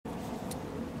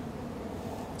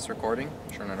It's recording.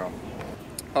 Turn it off.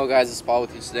 Hello guys, it's Paul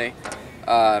with you today.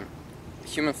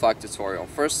 Human flag tutorial.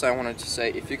 First, I wanted to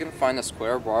say, if you can find a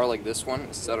square bar like this one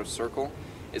instead of circle,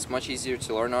 it's much easier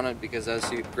to learn on it because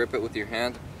as you grip it with your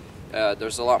hand,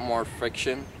 there's a lot more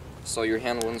friction, so your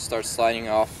hand wouldn't start sliding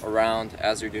off around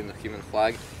as you're doing the human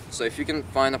flag. So if you can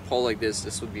find a pole like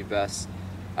this would be best.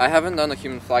 I haven't done a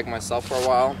human flag myself for a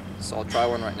while, so I'll try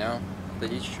one right now.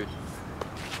 But you should.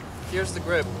 Here's the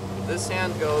grip. This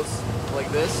hand goes like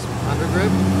this, under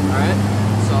grip. Alright,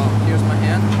 so here's my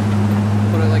hand.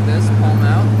 Put it like this, palm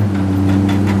out.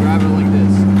 Grab it like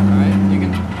this. Alright, you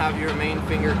can have your main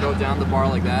finger go down the bar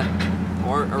like that,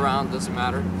 or around, doesn't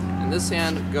matter. And this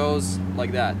hand goes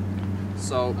like that.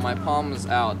 So my palm is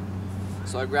out.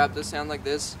 So I grab this hand like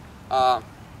this.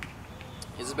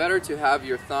 It's better to have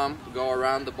your thumb go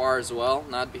around the bar as well,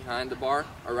 not behind the bar,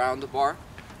 around the bar.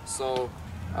 So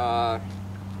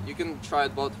you can try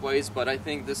it both ways, but I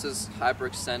think this is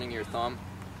hyperextending your thumb,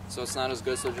 so it's not as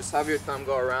good. So just have your thumb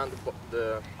go around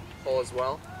the hole as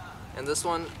well. And this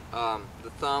one, the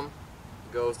thumb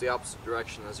goes the opposite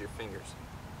direction as your fingers.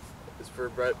 It's for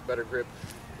better grip.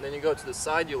 And then you go to the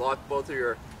side, you lock both of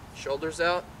your shoulders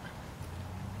out.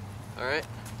 Alright?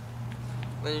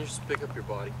 Then you just pick up your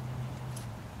body.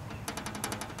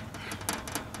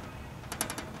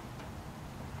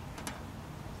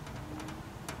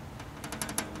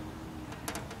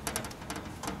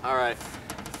 Alright,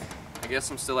 I guess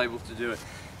I'm still able to do it.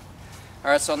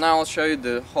 Alright, so now I'll show you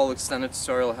the whole extended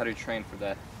tutorial how to train for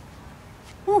that.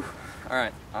 Whew.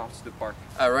 Alright, off to the park.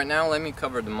 Right now let me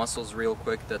cover the muscles real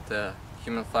quick that the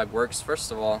human flag works.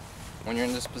 First of all, when you're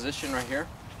in this position right here,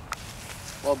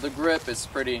 well, the grip is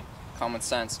pretty common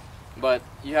sense, but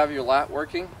you have your lat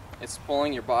working. It's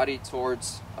pulling your body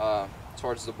towards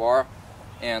the bar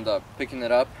and picking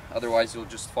it up, otherwise you'll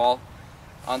just fall.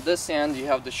 On this hand you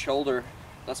have the shoulder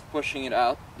that's pushing it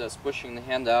out, that's pushing the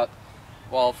hand out.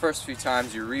 Well, first few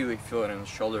times you really feel it in the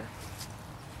shoulder.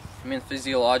 I mean,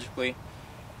 physiologically,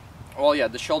 well, yeah,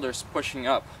 the shoulder is pushing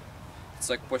up. It's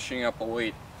like pushing up a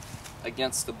weight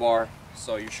against the bar,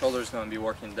 so your shoulder is going to be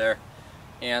working there.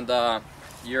 And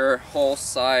your whole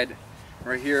side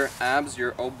right here, abs,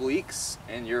 your obliques,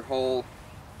 and your whole,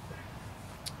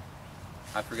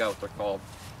 I forgot what they're called,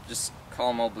 just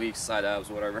call them obliques, side abs,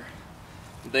 whatever.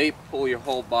 They pull your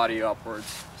whole body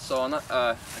upwards. So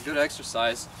a good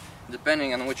exercise,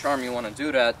 depending on which arm you want to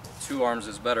do that, 2 arms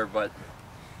is better, but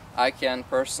I can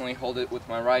personally hold it with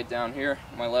my right down here,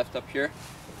 my left up here.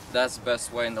 That's the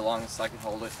best way and the longest I can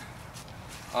hold it.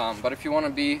 But if you want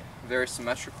to be very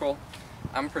symmetrical,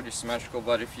 I'm pretty symmetrical,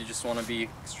 but if you just want to be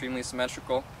extremely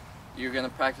symmetrical, you're going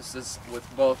to practice this with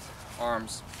both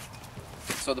arms.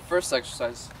 So the first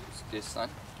exercise,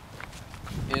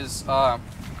 is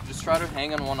just try to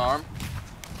hang on one arm.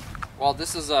 Well,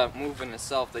 this is a move in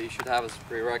itself that you should have as a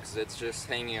prerequisite. It's just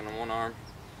hanging on one arm.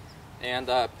 And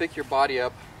pick your body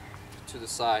up to the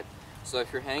side. So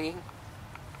if you're hanging,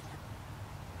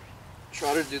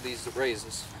 try to do these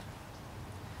raises.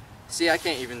 See, I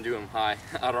can't even do them high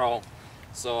at all.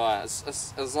 So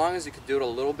as long as you can do it a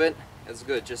little bit, it's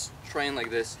good. Just train like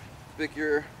this. Pick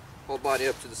your whole body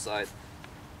up to the side.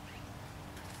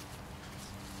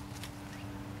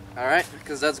 Alright,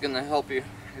 because that's going to help you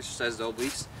exercise the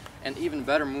obliques. And even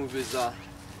better move is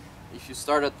if you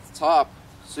start at the top,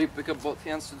 so you pick up both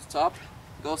hands to the top,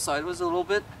 go sideways a little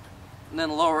bit, and then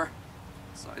lower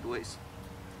sideways.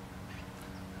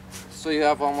 So you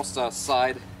have almost a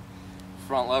side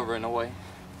front lever in a way.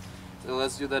 So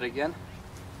let's do that again.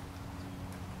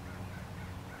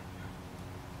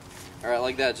 Alright,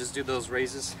 like that, just do those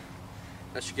raises.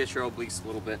 That should get your obliques a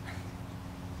little bit.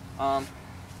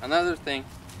 Another thing,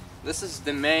 this is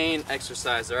the main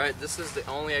exercise, alright? This is the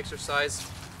only exercise,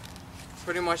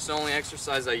 pretty much the only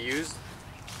exercise I used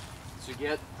to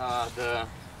get the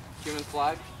human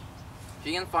flag. If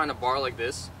you can find a bar like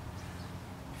this,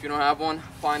 if you don't have one,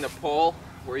 find a pole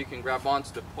where you can grab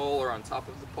onto the pole or on top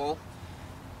of the pole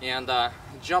and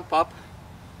jump up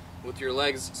with your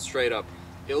legs straight up.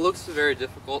 It looks very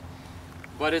difficult,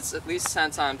 but it's at least 10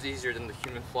 times easier than the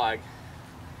human flag.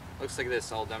 Looks like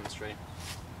this, I'll demonstrate.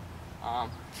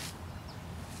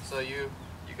 So you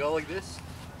go like this.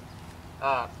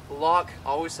 Lock,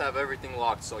 always have everything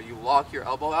locked. So you lock your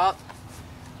elbow out,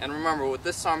 and remember, with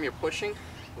this arm you're pushing,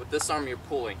 with this arm you're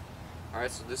pulling.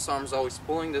 Alright, so this arm's always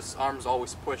pulling, this arm's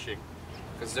always pushing,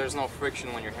 because there's no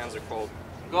friction when your hands are cold.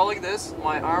 Go like this,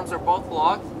 my arms are both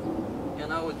locked,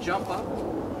 and I would jump up,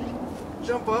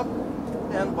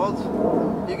 and both.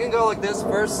 You can go like this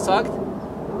first, tucked,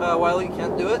 while you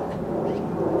can't do it.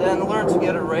 Then learn to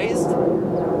get it raised.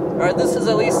 Alright, this is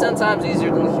at least 10 times easier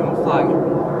than the human flag.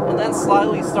 And then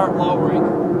slightly start lowering.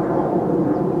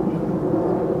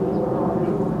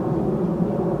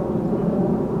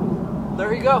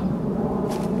 there you go.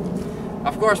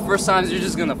 Of course, first times you're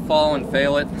just gonna fall and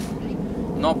fail it.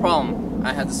 No problem.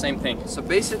 I had the same thing. So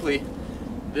basically,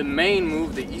 the main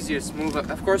move, the easiest move,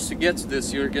 of course, to get to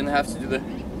this, you're gonna have to do the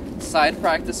side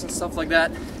practice and stuff like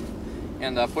that,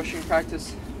 and pushing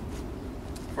practice.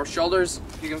 For shoulders,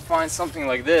 you can find something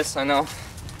like this. I know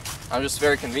I'm just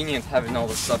very convenient having all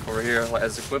this stuff over here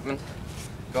as equipment.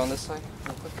 Go on this side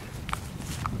real quick.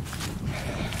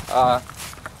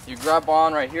 You grab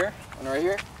on right here and right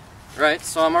here, right?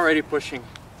 So I'm already pushing,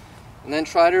 and then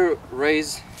try to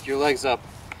raise your legs up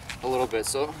a little bit.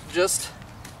 So just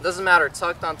doesn't matter,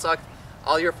 tucked, untucked.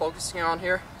 All you're focusing on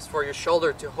here is for your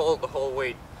shoulder to hold the whole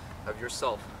weight of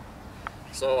yourself.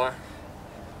 So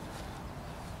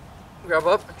grab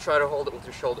up and try to hold it with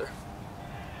your shoulder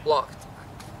blocked.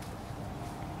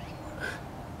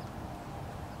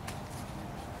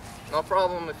 No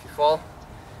problem if you fall.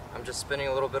 I'm just spinning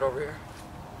a little bit over here.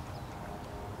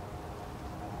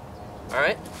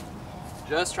 Alright?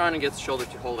 Just trying to get the shoulder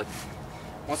to hold it.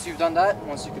 Once you've done that,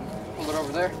 once you can hold it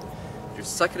over there,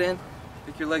 just suck it in,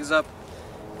 pick your legs up,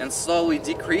 and slowly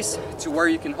decrease to where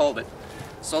you can hold it.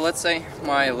 So let's say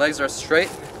my legs are straight,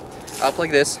 up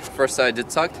like this. First I did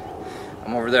tucked,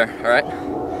 I'm over there, alright?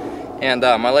 And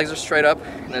my legs are straight up,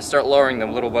 and I start lowering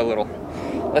them little by little.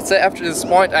 Let's say after this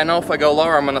point, I know if I go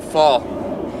lower, I'm gonna fall.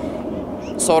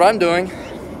 So what I'm doing,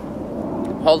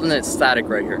 holding it static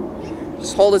right here.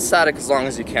 Just hold it static as long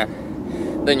as you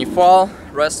can. Then you fall,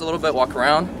 rest a little bit, walk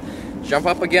around, jump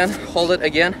up again, hold it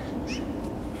again.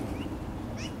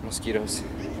 Mosquitoes.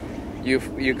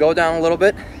 You go down a little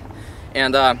bit,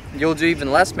 and you'll do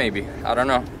even less maybe. I don't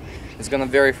know. It's gonna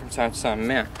vary from time to time,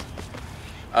 man.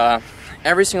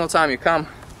 Every single time you come,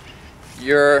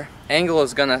 your angle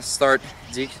is gonna start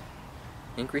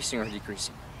increasing or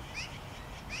decreasing.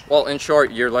 Well, in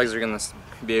short, your legs are gonna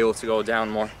be able to go down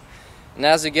more. And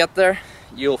as you get there,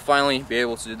 you'll finally be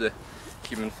able to do the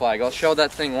human flag. I'll show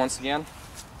that thing once again.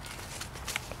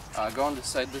 Go on this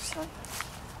side this time.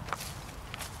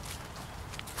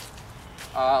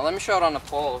 Let me show it on the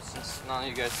pole since none of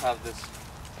you guys have this.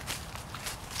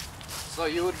 So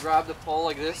you would grab the pole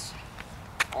like this,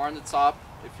 or on the top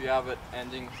if you have it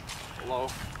ending low.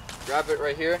 Grab it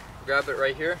right here, grab it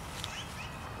right here.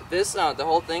 This, the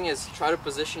whole thing is try to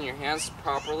position your hands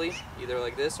properly, either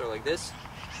like this or like this,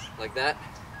 like that.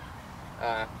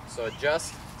 So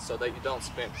adjust so that you don't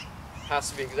spin. Has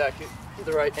to be exactly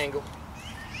the right angle.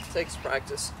 Takes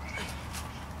practice.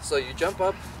 So you jump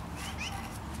up,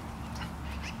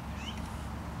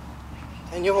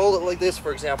 and you hold it like this,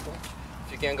 for example,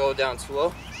 if you can't go down too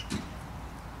low.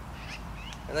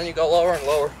 And then you go lower and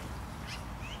lower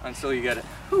until you get it.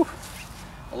 Whew.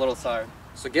 A little tired.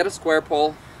 So get a square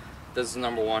pole. This is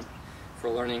number one for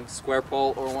learning. Square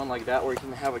pole, or one like that where you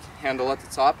can have a handle at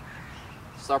the top.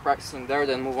 Start practicing there,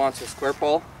 then move on to a square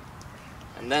pole,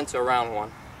 and then to a round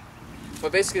one.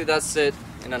 But basically that's it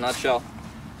in a nutshell.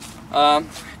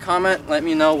 Comment, let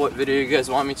me know what video you guys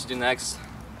want me to do next.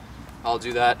 I'll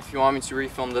do that. If you want me to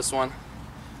refilm this one,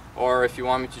 or if you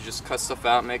want me to just cut stuff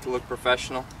out, make it look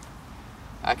professional,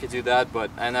 I could do that,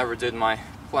 but I never did my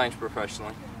planche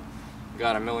professionally.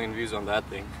 Got 1 million views on that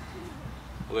thing.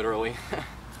 Literally.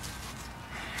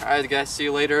 Alright guys, see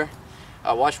you later.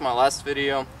 Watch my last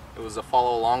video. It was a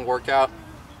follow along workout.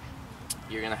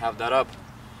 You're gonna have that up.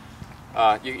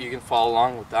 You can follow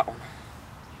along with that one.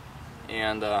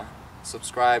 And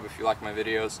subscribe if you like my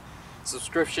videos.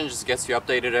 Subscription just gets you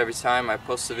updated every time I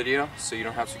post a video, so you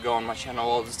don't have to go on my channel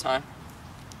all the time.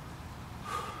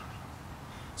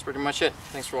 That's pretty much it.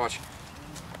 Thanks for watching.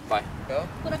 Bye. Go.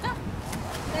 Por acá.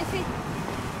 Ahí sí.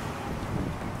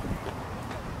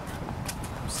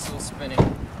 I'm still spinning.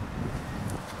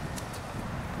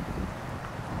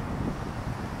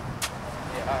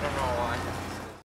 Yeah, I don't know.